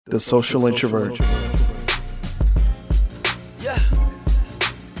The Social Introvert. Yeah.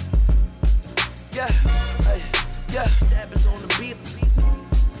 Yeah. Hey. Yeah. Sabbath on the beat.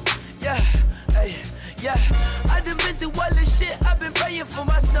 Yeah. Hey. Yeah. I done been through all this shit. I've been praying for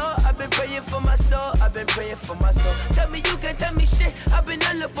my soul. I've been praying for my soul. I've been praying for my soul. Tell me you can tell me shit. I've been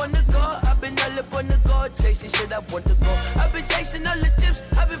all up on the go. I've been all up on the go. Chasing shit I want to go. I've been chasing all the chips.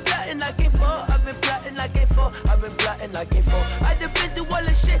 I've been plotting like it fall. I've been plotting like it fall. I've been plotting like it fall. I done been through all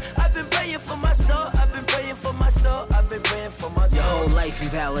this shit. I've been praying for my soul. I've been praying for my soul. I've been praying for my soul. Your whole life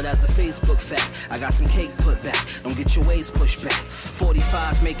invalid as a Facebook fact. I got some cake put back. Don't get your ways pushed back.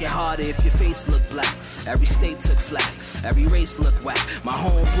 45 make it harder if your face look black. Every state took flat. Every race look whack. My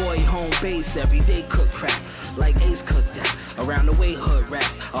homeboy, home base, every day cook crack. Like Ace cooked that. Around the way hood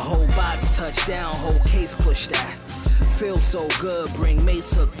rats. A whole box touchdown, whole case pushed that. Feel so good, bring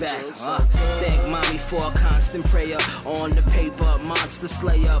Mace Hook back. Thank mommy for a constant prayer. On the paper, monster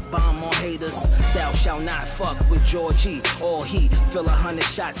slayer, bomb on haters. Thou shalt not fuck with Georgie or he. Fill 100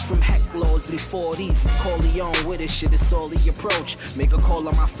 shots from hecklors and 40s. Corleone with this shit, it's all the approach. Make a call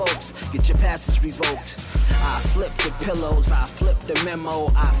on my folks, get your passes revoked. I flip the pillows, I flip the memo,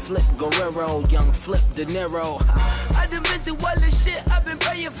 I flip Guerrero, young flip De Niro. I done been through all this shit. I've been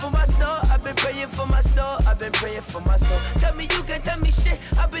praying for my soul. I've been praying for my soul. I've been praying for my soul. Tell me you can tell me shit.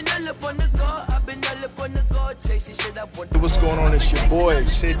 I've been all up on the go. I've been all up on the go. Chasing shit I want to go. What's going on? It's your boy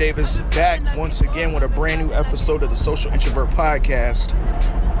Sid Davis back once again with a brand new episode of the Social Introvert Podcast.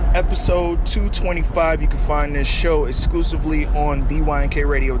 Episode 225. You can find this show exclusively on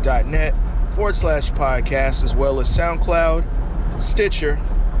bynkradio.net/podcast, as well as SoundCloud, Stitcher,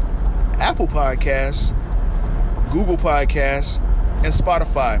 Apple Podcasts, Google Podcasts, and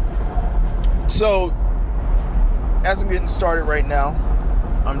Spotify. So, as I'm getting started right now,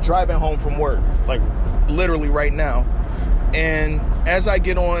 I'm driving home from work, like literally right now. And as I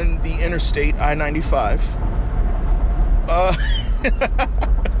get on the interstate, I-95,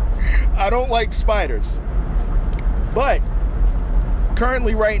 I don't like spiders. But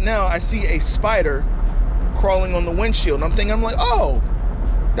currently right now, I see a spider crawling on the windshield. And I'm like, oh,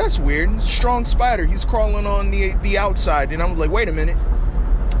 that's weird. Strong spider. He's crawling on the outside. And I'm like, wait a minute.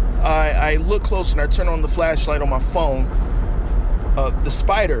 I look close and I turn on the flashlight on my phone. The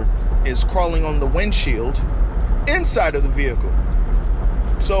spider is crawling on the windshield inside of the vehicle.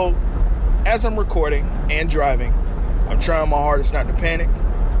 So as I'm recording and driving, I'm trying my hardest not to panic.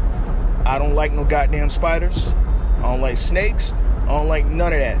 I don't like no goddamn spiders. I don't like snakes. I don't like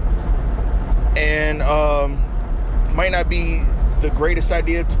none of that. And might not be the greatest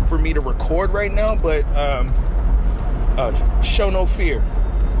idea for me to record right now, but show no fear.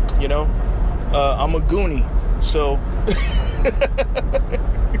 You know, I'm a Goonie, so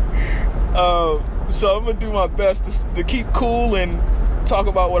so I'm gonna do my best to keep cool and talk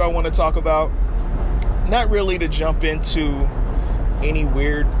about what I want to talk about. Not really to jump into any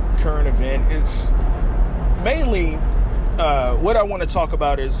weird current event. It's mainly what I want to talk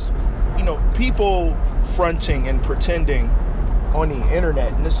about is, you know, people fronting and pretending on the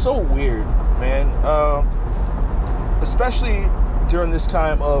internet, and it's so weird, man. Especially during this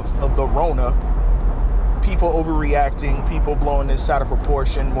time of the Rona, people overreacting, people blowing this out of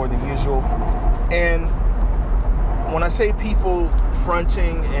proportion more than usual. And when I say people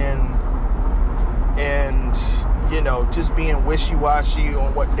fronting and you know, just being wishy-washy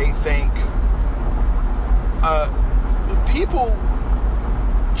on what they think, people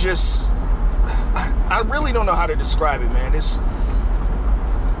just, I really don't know how to describe it, man.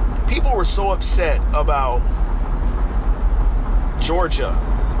 People were so upset about Georgia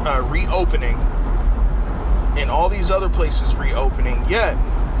reopening and all these other places reopening, yet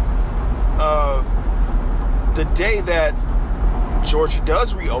the day that Georgia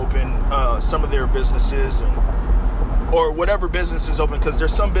does reopen some of their businesses or whatever business is open, because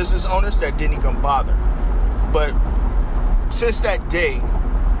there's some business owners that didn't even bother, but since that day,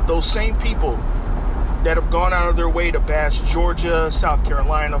 those same people that have gone out of their way to bash Georgia, South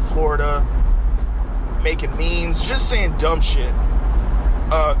Carolina, Florida, making memes, just saying dumb shit,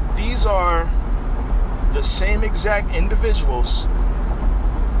 these are the same exact individuals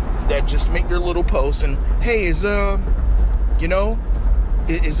that just make their little posts and, hey, is it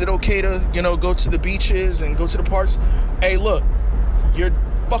okay to, go to the beaches and go to the parks? Hey, look, your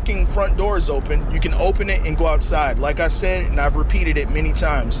fucking front door is open. You can open it and go outside. Like I said, and I've repeated it many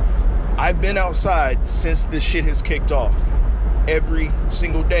times, I've been outside since this shit has kicked off every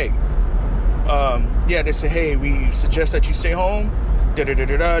single day. They say, hey, we suggest that you stay home,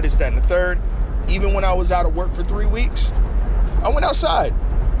 this, that, and the third. Even when I was out of work for 3 weeks, I went outside.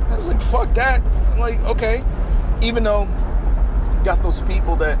 I was like, fuck that. I'm like, okay. Even though got those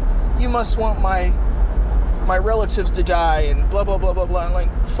people that, you must want my relatives to die and blah, blah, blah, blah, blah. I'm like,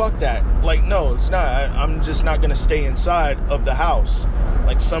 fuck that. Like, no, it's not. I'm just not going to stay inside of the house.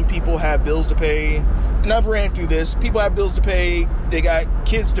 Like, some people have bills to pay, and I've ran through this. People have bills to pay, they got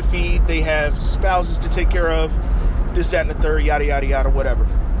kids to feed, they have spouses to take care of, this, that, and the third, yada, yada, yada, whatever.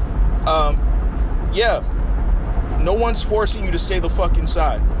 Yeah, no one's forcing you to stay the fuck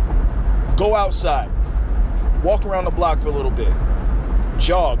inside. Go outside. Walk around the block for a little bit.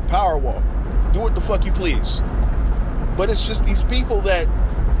 Jog, power walk. Do what the fuck you please. But it's just these people that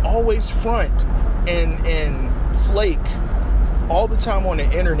always front and flake all the time on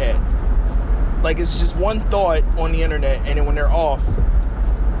the internet. Like, it's just one thought on the internet, and then when they're off,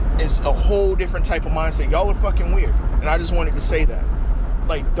 it's a whole different type of mindset. Y'all are fucking weird. And I just wanted to say that.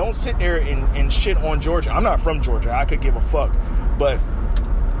 Like, don't sit there and shit on Georgia. I'm not from Georgia. I could give a fuck. But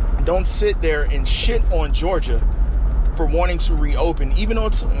don't sit there and shit on Georgia for wanting to reopen, even though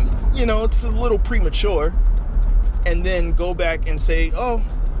it's, it's a little premature, and then go back and say, oh,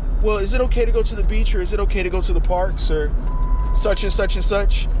 well, is it okay to go to the beach, or is it okay to go to the parks, or such and such and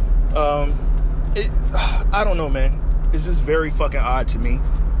such? I don't know, man. It's just very fucking odd to me.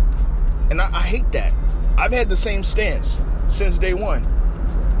 And I hate that. I've had the same stance since day one.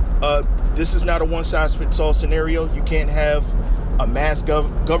 This is not a one-size-fits-all scenario. You can't have a mass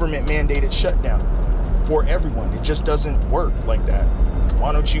government-mandated shutdown for everyone. It just doesn't work like that.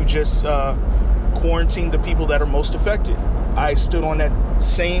 Why don't you just quarantine the people that are most affected? I stood on that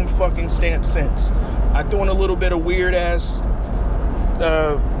same fucking stance since. I threw in a little bit of weird-ass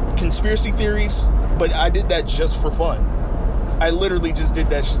conspiracy theories, but I did that just for fun. I literally just did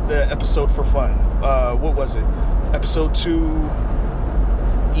that episode for fun. What was it? Episode 2...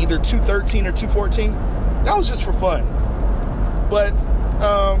 either 213 or 214. That was just for fun. But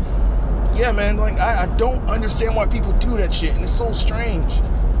yeah, man, like, I don't understand why people do that shit, and it's so strange.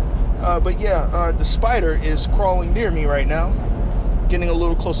 But yeah, the spider is crawling near me right now, getting a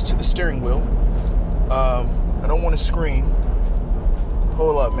little closer to the steering wheel. I don't want to scream.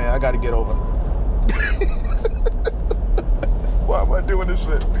 Hold up, man, I gotta get over. Why am I doing this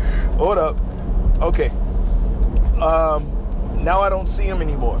shit? Hold up. Okay. Now I don't see him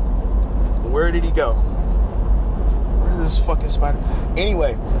anymore. Where did he go? Where's this fucking spider?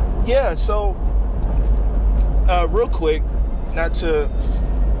 Anyway, yeah, so real quick, not to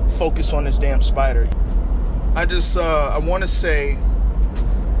focus on this damn spider, I want to say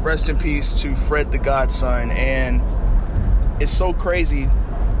rest in peace to Fred the Godson. And it's so crazy.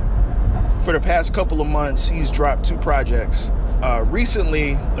 For the past couple of months, he's dropped 2 projects.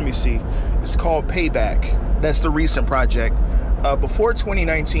 Recently, let me see, it's called Payback. That's the recent project. Before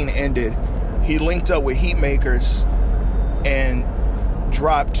 2019 ended, he linked up with Heatmakers and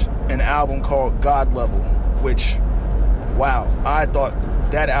dropped an album called God Level, which, wow, I thought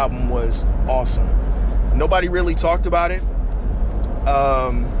that album was awesome. Nobody really talked about it.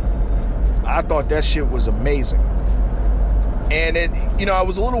 I thought that shit was amazing. And it, I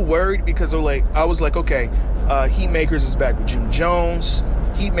was a little worried because I was like, okay, Heatmakers is back with Jim Jones.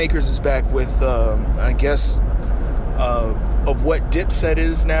 Heatmakers is back with, I guess, of what Dipset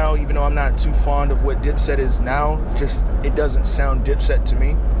is now, even though I'm not too fond of what Dipset is now. Just, it doesn't sound Dipset to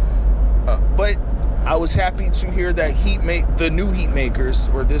me. But I was happy to hear that the new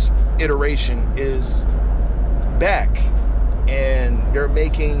Heatmakers, or this iteration, is back. And they're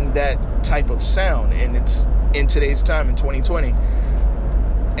making that type of sound. And it's in today's time, in 2020.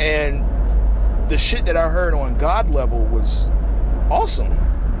 And the shit that I heard on God Level was awesome.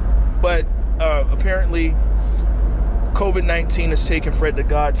 But apparently COVID-19 has taken Fred the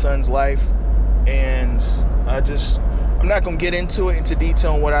Godson's life, and I'm not going to get into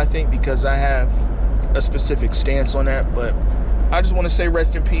detail on what I think, because I have a specific stance on that, but I just want to say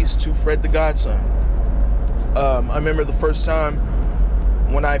rest in peace to Fred the Godson. I remember the first time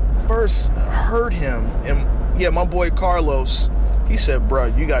when I first heard him, and yeah, my boy Carlos, he said, bro,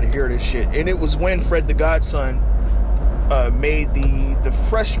 you got to hear this shit. And it was when Fred the Godson made the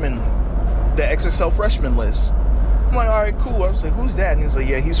freshman, the XXL freshman list. I'm like, all right, cool. I was like, who's that? And he's like,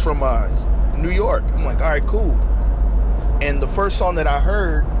 yeah, he's from New York. I'm like, all right, cool. And the first song that I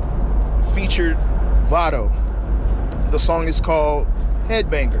heard featured Vado. The song is called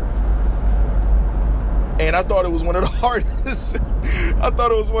Headbanger. And I thought it was one of the hardest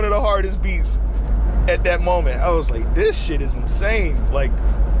beats at that moment. I was like, this shit is insane. Like,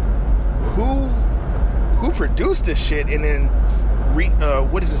 who produced this shit? And then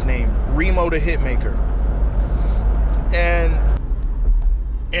what is his name? Remo the Hitmaker.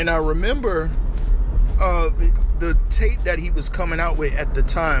 And I remember the tape that he was coming out with at the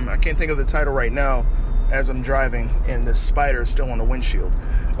time. I can't think of the title right now. as I'm driving, and the spider is still on the windshield.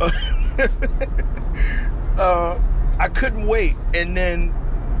 I couldn't wait. And then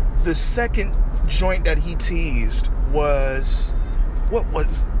the second joint that he teased was, what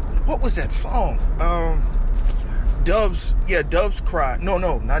was that song? Doves Cry. No,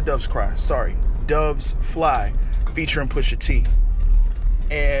 not Doves Cry. Sorry. Doves Fly, featuring Pusha T.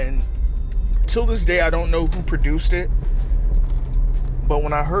 And till this day, I don't know who produced it, but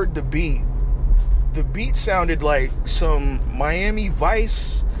when I heard the beat sounded like some Miami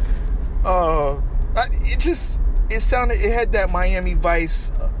Vice. It had that Miami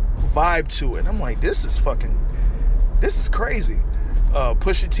Vice vibe to it. I'm like, this is crazy.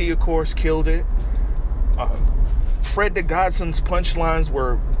 Pusha T, of course, killed it. Fred the Godson's punchlines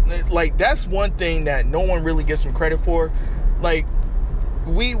were like, that's one thing that no one really gets him credit for. Like,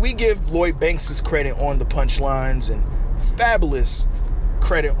 we give Lloyd Banks' credit on the punchlines and Fabulous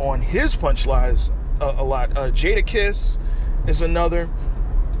credit on his punchlines a lot. Jadakiss is another.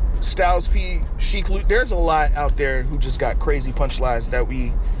 Styles P, Sheek Luke. There's a lot out there who just got crazy punchlines that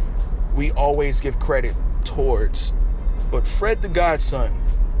we always give credit towards. But Fred the Godson,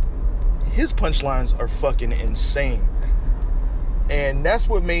 his punchlines are fucking insane. And that's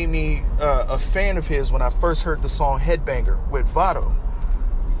what made me a fan of his when I first heard the song Headbanger with Vado.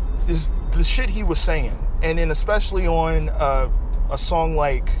 Is the shit he was saying. And then especially on a song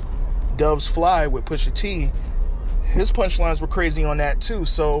like Doves Fly with Pusha T, his punchlines were crazy on that too.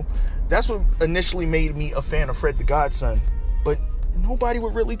 So that's what initially made me a fan of Fred the Godson. But nobody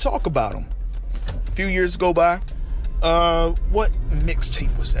would really talk about him. A few years go by. What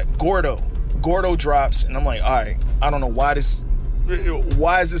mixtape was that? Gordo drops, and I'm like, all right, I don't know why is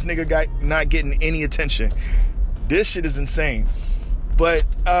this nigga not getting any attention? This shit is insane. But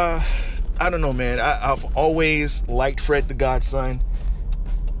I don't know, man. I've always liked Fred the Godson.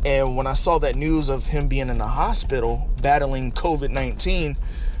 And when I saw that news of him being in the hospital battling COVID-19,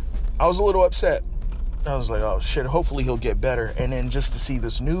 I was a little upset. I was like, oh shit, hopefully he'll get better. And then just to see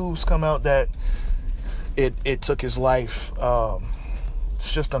this news come out that it took his life,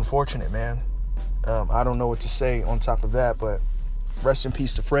 it's just unfortunate, man. I don't know what to say on top of that, but rest in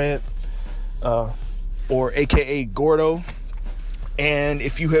peace to Fred, or AKA Gordo. And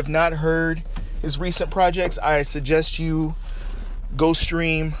if you have not heard his recent projects, I suggest you go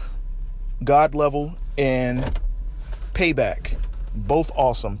stream God Level and Payback. Both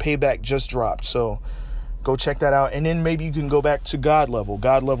awesome. Payback just dropped, so go check that out. And then maybe you can go back to God Level.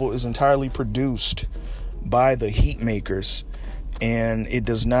 God Level is entirely produced by the Heatmakers, and it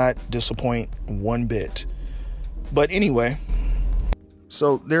does not disappoint one bit. But anyway,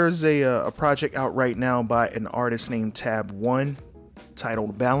 so there's a project out right now by an artist named Tab One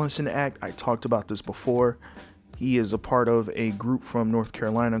titled Balancing Act. I talked about this before. He is a part of a group from North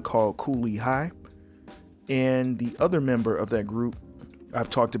Carolina called Cooley High. And the other member of that group, I've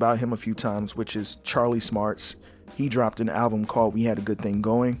talked about him a few times, which is Charlie Smarts. He dropped an album called We Had a Good Thing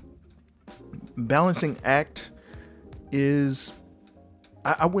Going. Balancing Act is,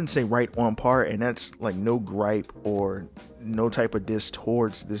 I wouldn't say right on par, and that's like no gripe or no type of diss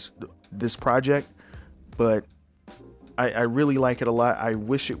towards this project, but I really like it a lot. I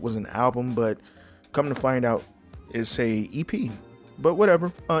wish it was an album, but come to find out, it's a EP, but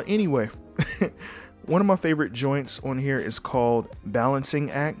whatever. Anyway, one of my favorite joints on here is called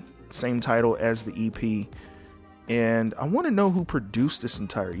Balancing Act, same title as the EP. And I want to know who produced this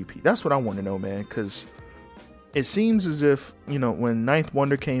entire EP. That's what I want to know, man, because it seems as if, when Ninth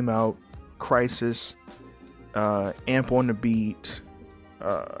Wonder came out, Crisis, Amp on the Beat,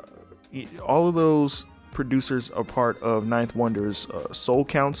 all of those producers are part of Ninth Wonder's Soul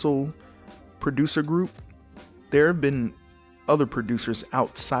Council producer group. There have been other producers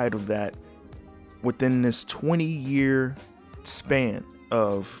outside of that within this 20-year span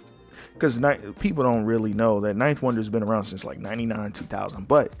of, because people don't really know that Ninth Wonder's been around since like 99, 2000.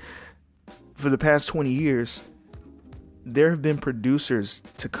 But for the past 20 years, there have been producers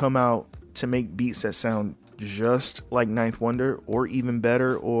to come out to make beats that sound just like Ninth Wonder, or even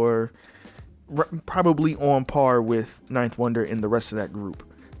better, or probably on par with Ninth Wonder and the rest of that group.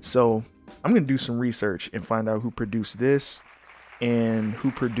 So I'm going to do some research and find out who produced this and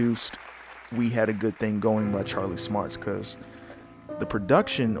who produced We Had a Good Thing Going by Charlie Smarts, because the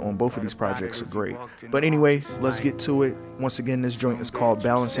production on both of these projects are great. But anyway, let's get to it. Once again, this joint is called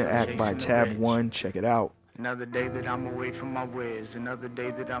Balancing Act by Tab One. Check it out. Another day that I'm away from my whiz. Another day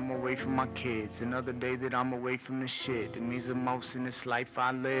that I'm away from my kids. Another day that I'm away from the shit that means the most in this life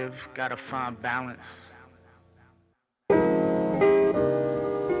I live. Gotta find balance.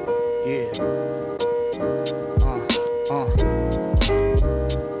 Yeah.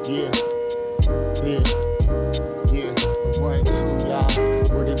 Yeah. Yeah.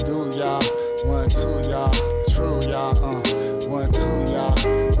 y'all. True, y'all. 1, 2, y'all.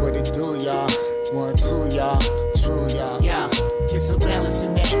 What it do, y'all? 1, 2, y'all. True, y'all. Yeah, it's a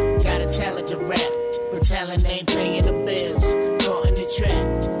balancing act. Got a talent to rap, but talent ain't paying the bills. Caught in the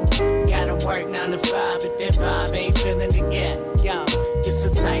trap. Gotta work 9 to 5, but that vibe ain't filling the gap. Yo, it's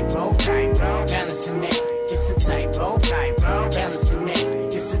a tightrope. Balancing act. It's a tightrope. Balancing act.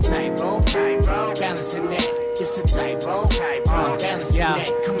 It's a tightrope. Balancing act. It's a tightrope. Balancing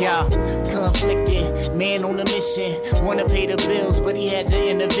act. Come on. Conflicted, man on a mission. Wanna pay the bills, but he had to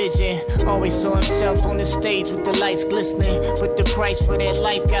end a vision. Always saw himself on the stage with the lights glistening. But the price for that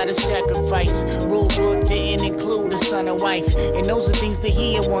life gotta sacrifice. Rule book didn't include a son or wife. And those are things that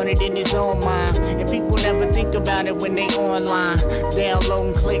he had wanted in his own mind. And people never think about it when they online.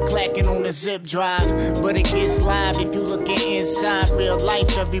 Downloading, click, clacking on the zip drive. But it gets live if you looking inside. Real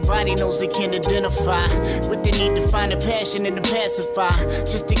life, everybody knows it can identify. But they need to find a passion and to pacify.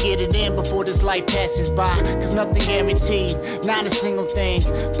 Just to get it in before this life passes by. Cause nothing guaranteed, not a single thing.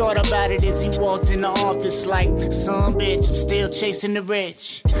 Thought about it as he walked in the office like, son bitch, I'm still chasing the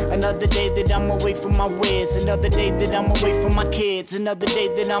rich. Another day that I'm away from my whiz. Another day that I'm away from my kids. Another day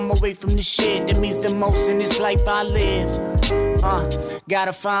that I'm away from the shit that means the most in this life I live.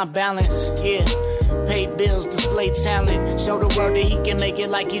 Gotta find balance, yeah. Pay bills, display talent. Show the world that he can make it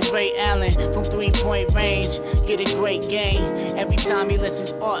like he's Ray Allen. From 3-point range, get a great game. Every time he lets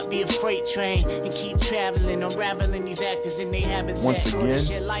his art be a freight train. And keep traveling, unraveling these actors in their habitat. Once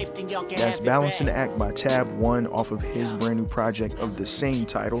again, life, then y'all can that's have Balancing Act by Tab One off of his brand new project of the same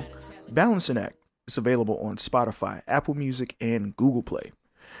title. Balancing Act is available on Spotify, Apple Music, and Google Play.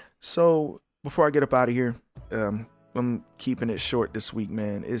 So before I get up out of here, I'm keeping it short this week,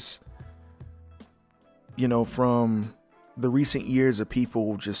 man. It's, you know, from the recent years of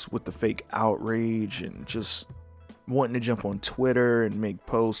people just with the fake outrage and just wanting to jump on Twitter and make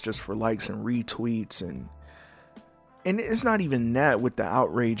posts just for likes and retweets, and it's not even that with the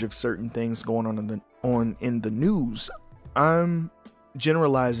outrage of certain things going on in the news. I'm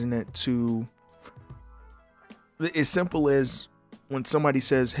generalizing it to as simple as when somebody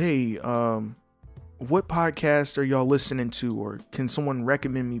says, hey, what podcast are y'all listening to, or can someone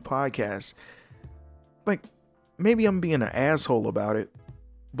recommend me podcasts? Like, maybe I'm being an asshole about it,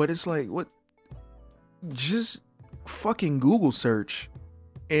 but it's like, what? Just fucking Google search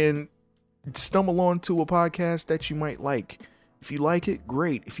and stumble onto a podcast that you might like. If you like it,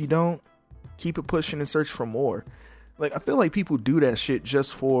 great. If you don't, keep it pushing and search for more. Like, I feel like people do that shit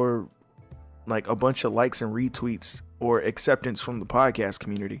just for like a bunch of likes and retweets or acceptance from the podcast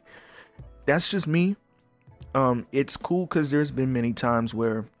community. That's just me. It's cool because there's been many times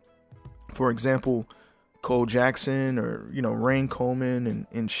where, for example, Cole Jackson or, you know, Rain Coleman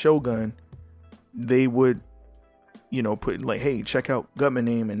and Shogun, they would, you know, put like, hey, check out Gutman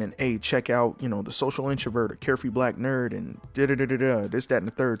Name, and then, hey, check out, you know, The Social Introvert or Carefree Black Nerd and this, that, and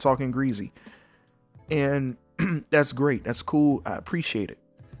the third, Talking Greasy. And that's great. That's cool. I appreciate it.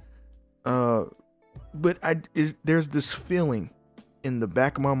 But there's this feeling in the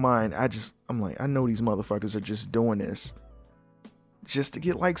back of my mind. I'm like, I know these motherfuckers are just doing this just to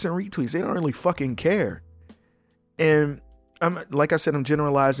get likes and retweets. They don't really fucking care. And like I said, I'm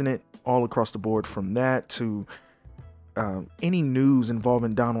generalizing it all across the board, from that to any news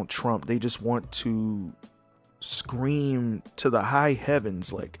involving Donald Trump. They just want to scream to the high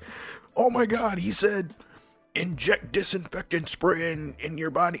heavens like, oh my God, he said inject disinfectant spray in your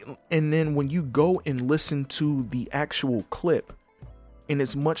body. And then when you go and listen to the actual clip, and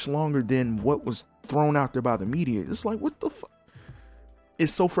it's much longer than what was thrown out there by the media, it's like, what the fuck?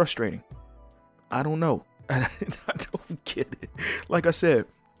 It's so frustrating. I don't know. I don't get it. Like I said,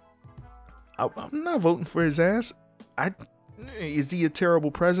 I'm not voting for his ass. Is he a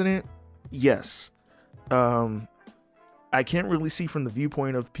terrible president? Yes. I can't really see from the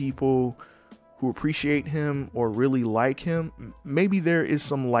viewpoint of people who appreciate him or really like him. Maybe there is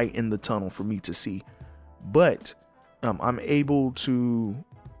some light in the tunnel for me to see, but I'm able to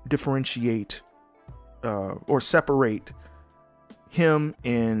differentiate or separate him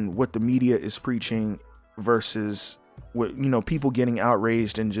and what the media is preaching versus what, you know, people getting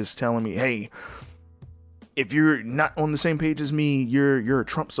outraged and just telling me, hey, if you're not on the same page as me, you're a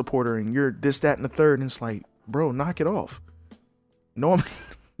Trump supporter and you're this, that, and the third. And it's like, bro, knock it off. No,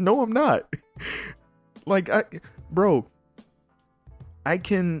 I'm not. Like, I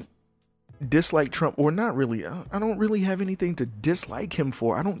can dislike Trump, or not really. I don't really have anything to dislike him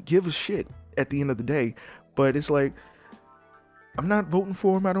for. I don't give a shit at the end of the day. But it's like, I'm not voting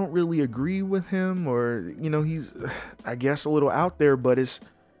for him. I don't really agree with him, or, you know, he's, I guess, a little out there, but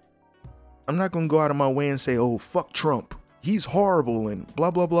I'm not going to go out of my way and say, oh, fuck Trump, he's horrible and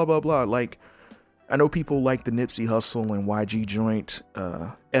blah, blah, blah, blah, blah. Like, I know people like the Nipsey Hussle and YG joint,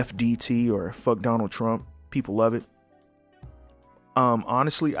 FDT or Fuck Donald Trump. People love it.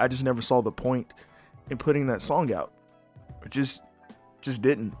 Honestly, I just never saw the point in putting that song out. I just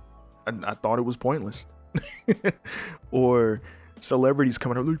didn't. I thought it was pointless. Or celebrities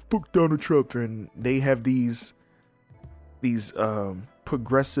coming out like fuck Donald Trump, and they have these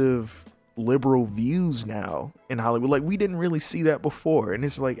progressive liberal views now in Hollywood. Like, we didn't really see that before, and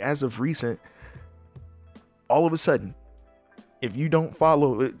it's like, as of recent, all of a sudden, if you don't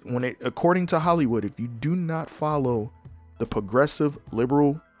follow it, according to Hollywood, if you do not follow the progressive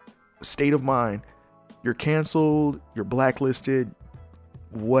liberal state of mind, you're canceled, you're blacklisted,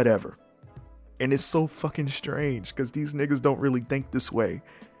 whatever. And it's so fucking strange because these niggas don't really think this way.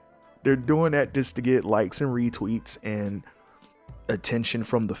 They're doing that just to get likes and retweets and attention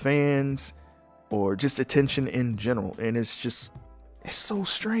from the fans, or just attention in general. And it's so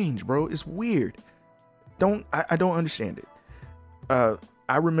strange, bro. It's weird. I don't understand it.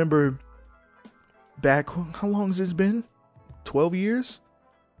 I remember back, how long has this been? 12 years?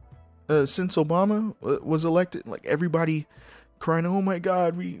 Since Obama was elected. Like, everybody crying, oh my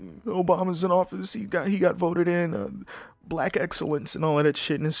God, Obama's in office. He got voted in. Black excellence and all of that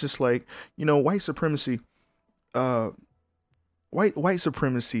shit. And it's just like, white supremacy. White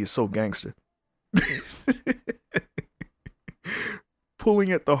supremacy is so gangster.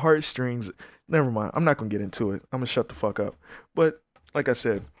 Pulling at the heartstrings. Never mind. I'm not gonna get into it. I'm gonna shut the fuck up. But like I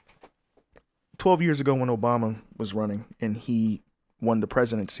said, 12 years ago when Obama was running and he won the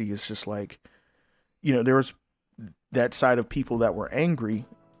presidency, it's just like, there was that side of people that were angry.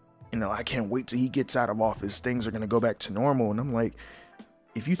 I can't wait till he gets out of office. Things are going to go back to normal. And I'm like,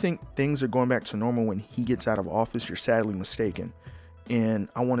 if you think things are going back to normal when he gets out of office, you're sadly mistaken. And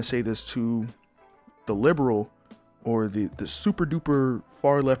I want to say this to the liberal or the super duper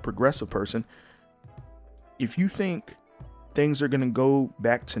far left progressive person. If you think things are going to go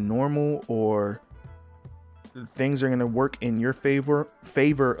back to normal, or things are going to work in your favor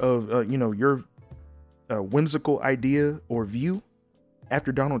of, your whimsical idea or view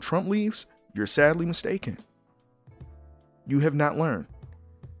after Donald Trump leaves, you're sadly mistaken. You have not learned.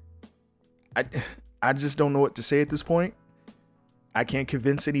 I just don't know what to say at this point. I can't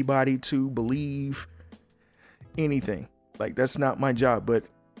convince anybody to believe anything. Like, that's not my job. But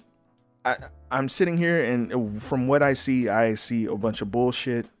I'm sitting here, and from what I see a bunch of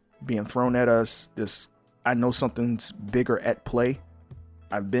bullshit being thrown at us. I know something's bigger at play.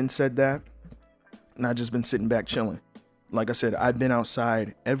 I've been said that, and I've just been sitting back chilling. Like I said, I've been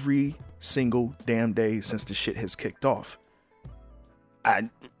outside every single damn day since the shit has kicked off.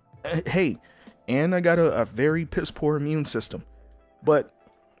 Hey, and I got a very piss poor immune system, but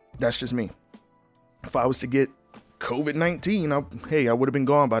that's just me. If I was to get COVID-19, I would have been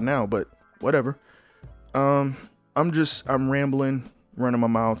gone by now, but whatever. I'm rambling, running my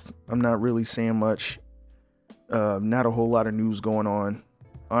mouth. I'm not really saying much. Not a whole lot of news going on,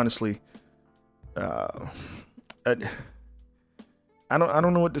 honestly. I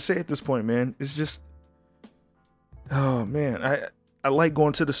don't know what to say at this point, man. It's just, oh man, I like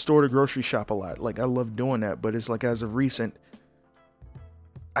going to the store to grocery shop a lot. Like, I love doing that, but it's like, as of recent,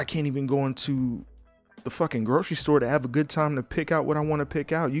 I can't even go into the fucking grocery store to have a good time to pick out what I want to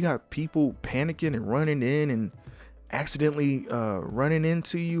pick out. You got people panicking and running in and accidentally running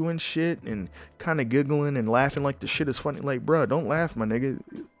into you and shit, and kind of giggling and laughing like the shit is funny. Like, bruh, don't laugh, my nigga.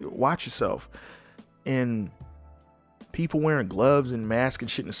 Watch yourself. And people wearing gloves and masks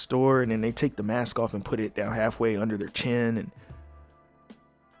and shit in the store, and then they take the mask off and put it down halfway under their chin,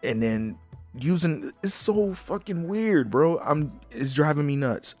 and then it's so fucking weird, bro. It's driving me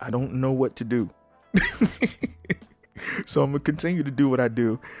nuts. I don't know what to do. So I'm gonna continue to do what I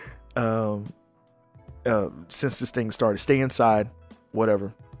do since this thing started. Stay inside,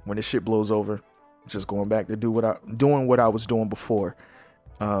 whatever. When this shit blows over, just going back to doing what I was doing before.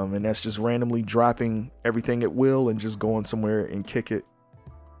 And that's just randomly dropping everything at will and just going somewhere and kick it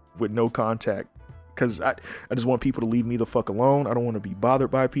with no contact. Because I just want people to leave me the fuck alone. I don't want to be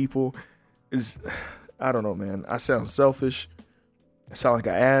bothered by people. I don't know, man. I sound selfish. I sound like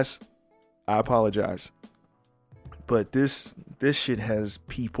an ass. I apologize. But this shit has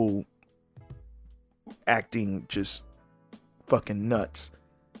people acting just fucking nuts.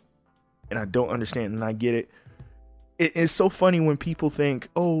 And I don't understand, and I get it. It's so funny when people think,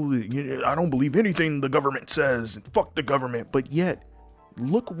 oh, I don't believe anything the government says, and fuck the government. But yet,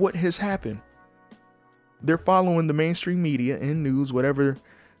 look what has happened. They're following the mainstream media and news, whatever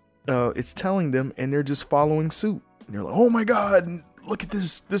it's telling them, and they're just following suit. And they're like, oh my God, look at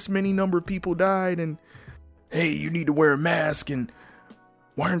this many number of people died, and hey, you need to wear a mask, and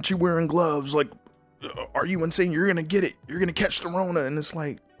why aren't you wearing gloves? Like, are you insane? You're gonna get it. You're gonna catch the Rona. And it's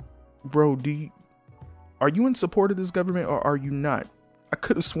like, bro, are you in support of this government or are you not? I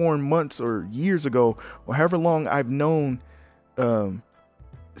could have sworn months or years ago, or however long I've known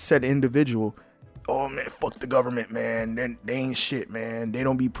said individual, oh man, fuck the government, man. They ain't shit, man. They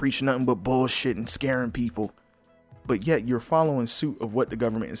don't be preaching nothing but bullshit and scaring people. But yet you're following suit of what the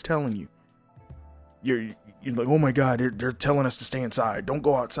government is telling you. You're like, oh my God, they're telling us to stay inside. Don't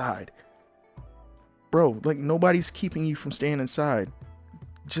go outside. Bro, like nobody's keeping you from staying inside.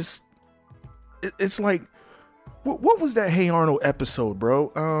 Just, it's like, what was that Hey Arnold episode,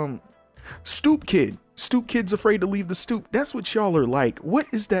 bro? Stoop Kid. Stoop Kid's afraid to leave the stoop. That's what y'all are like. What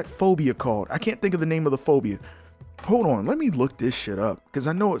is that phobia called? I can't think of the name of the phobia. Hold on, let me look this shit up because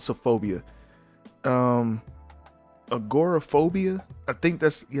I know it's a phobia. Agoraphobia. I think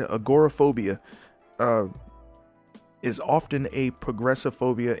that's agoraphobia. Is often a progressive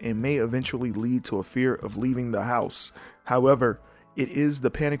phobia and may eventually lead to a fear of leaving the house. However, it is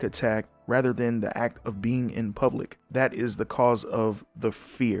the panic attack rather than the act of being in public that is the cause of the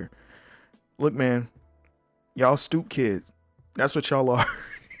fear. Look, man, y'all stoop kids. That's what y'all are.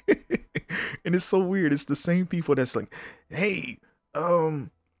 And it's so weird. It's the same people that's like, hey,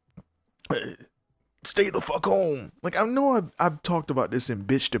 stay the fuck home. Like, I know I've talked about this and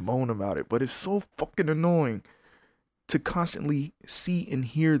bitched and moaned about it, but it's so fucking annoying to constantly see and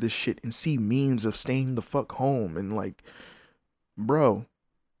hear this shit and see memes of staying the fuck home. And like, bro,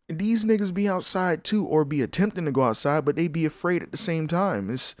 these niggas be outside too, or be attempting to go outside, but they be afraid at the same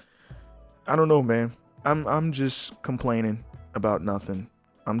time. I don't know, man. I'm just complaining about nothing.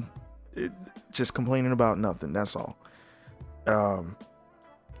 Just complaining about nothing. That's all.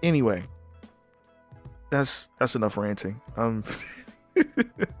 Anyway, that's enough ranting.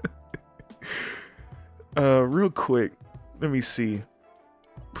 Real quick, let me see.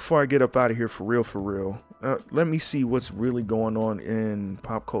 Before I get up out of here for real, let me see what's really going on in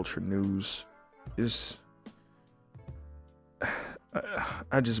pop culture news.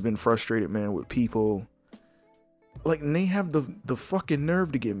 I just been frustrated, man, with people. Like, and they have the fucking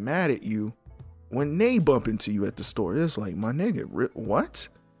nerve to get mad at you when they bump into you at the store. It's like, my nigga, what?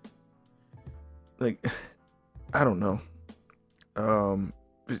 Like, I don't know. I'm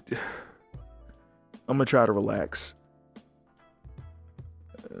gonna try to relax.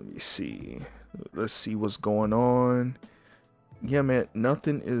 Let me see. Let's see what's going on. Yeah, man,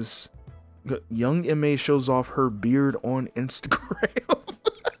 nothing is... Young M.A. shows off her beard on Instagram.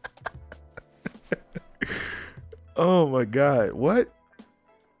 Oh my God, what?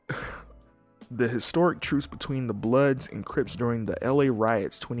 The historic truce between the Bloods and Crips during the LA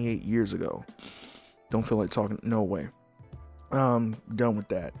riots 28 years ago. Don't feel like talking. No way. Done with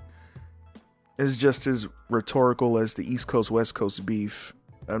that. It's just as rhetorical as the East Coast West Coast beef.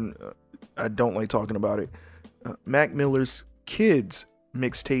 I don't like talking about it. Mac Miller's Kids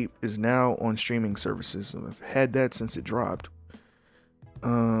mixtape is now on streaming services. I've had that since it dropped.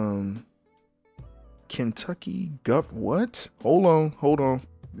 Kentucky what? Hold on.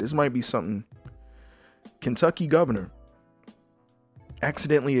 This might be something. Kentucky governor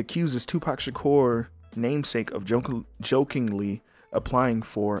accidentally accuses Tupac Shakur namesake of jokingly applying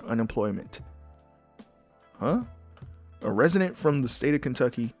for unemployment. Huh? A resident from the state of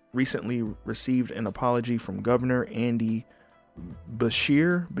Kentucky recently received an apology from Governor Andy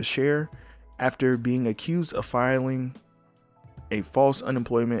Beshear after being accused of filing a false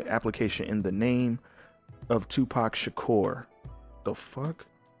unemployment application in the name of Tupac Shakur. The fuck?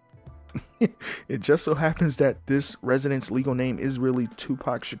 It just so happens that this resident's legal name is really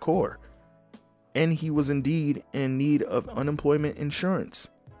Tupac Shakur, and he was indeed in need of unemployment insurance.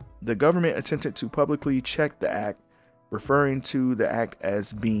 The government attempted to publicly check the act, referring to the act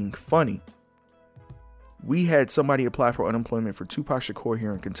as being funny. We had somebody apply for unemployment for Tupac Shakur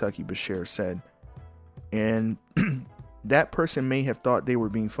here in Kentucky, Beshear said. And that person may have thought they were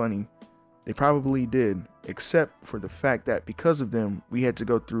being funny. They probably did, except for the fact that because of them, we had to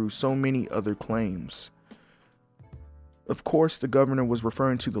go through so many other claims. Of course, the governor was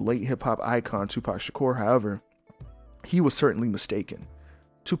referring to the late hip-hop icon Tupac Shakur. However, he was certainly mistaken.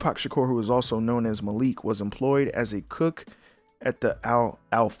 Tupac Shakur, who was also known as Malik, was employed as a cook at the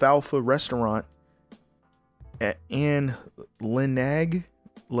Alfalfa restaurant at Anne Lenay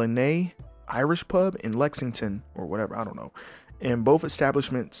Irish pub in Lexington, or whatever, I don't know. And both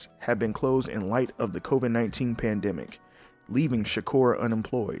establishments have been closed in light of the COVID-19 pandemic, leaving Shakur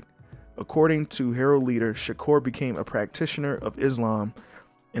unemployed. According to Herald Leader, Shakur became a practitioner of Islam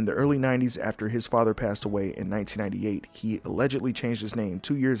in the early 90s after his father passed away in 1998. He allegedly changed his name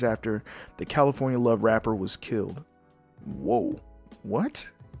 2 years after the California Love rapper was killed. Whoa. What?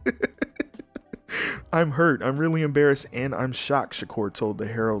 I'm hurt. I'm really embarrassed and I'm shocked, Shakur told the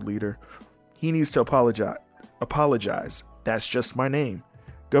Herald leader. He needs to apologize. That's just my name.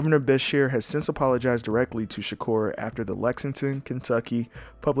 Governor Beshear has since apologized directly to Shakur after the Lexington, Kentucky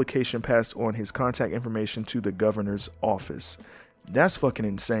publication passed on his contact information to the governor's office. That's fucking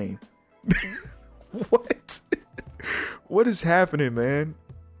insane. What? What is happening, man?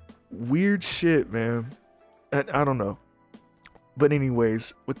 Weird shit, man. I don't know. But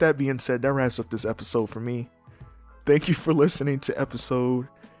anyways, with that being said, that wraps up this episode for me. Thank you for listening to episode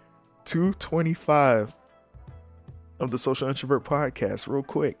 225 of the Social Introvert Podcast. Real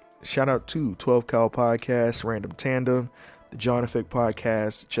quick, shout out to 12 Cal Podcast, Random Tandem, the John Effect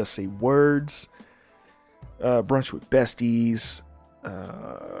Podcast, Just Say Words, Brunch with Besties,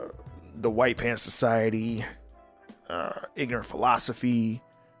 the White Pants Society, Ignorant Philosophy.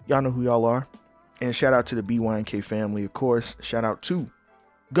 Y'all know who y'all are. And shout out to the BYNK family, of course. Shout out to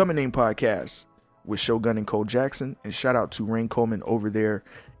Gunman Name Podcast with Shogun and Cole Jackson. And shout out to Rain Coleman over there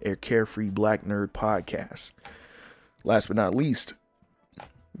at Carefree Black Nerd Podcast. Last but not least,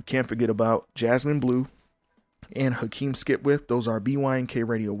 we can't forget about Jasmine Blue and Hakeem Skipwith. Those are BYNK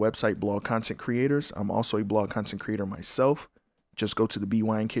Radio website blog content creators. I'm also a blog content creator myself. Just go to the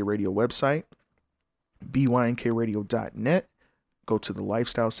BYNK Radio website, bynkradio.net. Go to the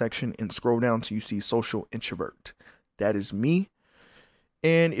lifestyle section and scroll down till you see Social Introvert. That is me.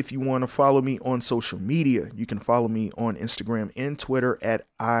 And if you want to follow me on social media, you can follow me on Instagram and Twitter at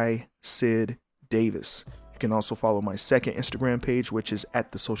iSidDavis. You can also follow my second Instagram page, which is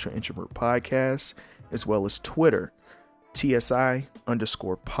at the Social Introvert Podcast, as well as Twitter, TSI_pod.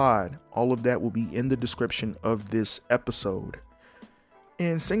 All of that will be in the description of this episode.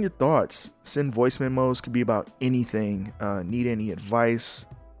 And send your thoughts. Send voice memos. Could be about anything. Need any advice?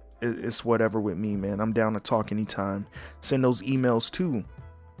 It's whatever with me, man. I'm down to talk anytime. Send those emails to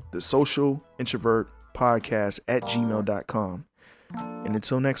the Social Introvert Podcast at gmail.com. And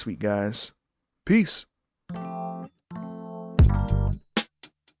until next week, guys. Peace. I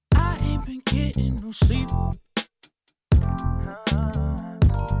ain't been getting no sleep.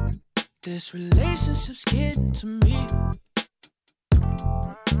 This relationship's getting to me.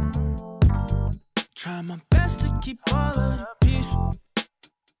 Try my best to keep all of the peace.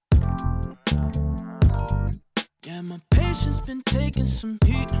 Yeah, my patience been taking some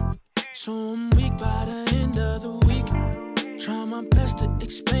heat, so I'm weak by the end of the week. Try my best to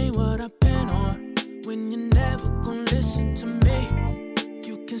explain what I've been on, when you're never gonna listen to me.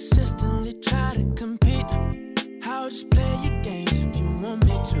 You consistently try to compete. I'll just play your games if you want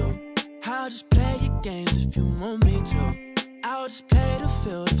me to. I'll just play your games if you want me to. I'll just play the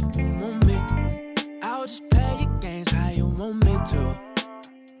field if you want me. I'll just play your games how you want me to.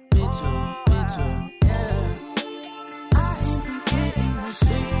 Me too, yeah. I ain't been getting no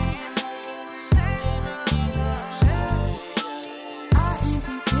sleep. I ain't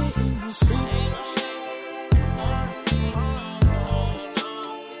been getting no sleep.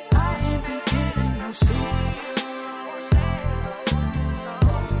 I ain't been getting no sleep.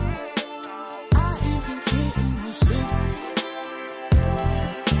 I ain't been getting no sleep.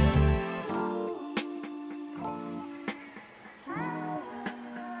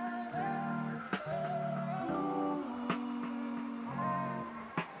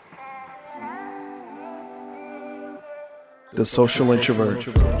 The Social Introvert.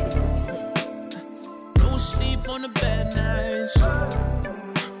 No sleep on the bad nights.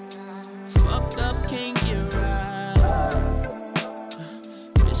 Fucked up, can't get right.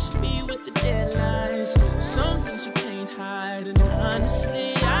 Miss me with the deadlines. Some things you can't hide. And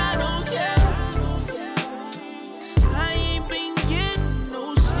honestly, I don't care. 'Cause I ain't been getting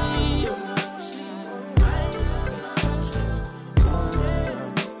no sleep.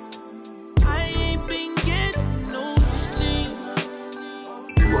 I ain't been getting no sleep.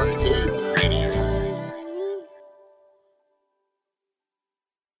 BYNK.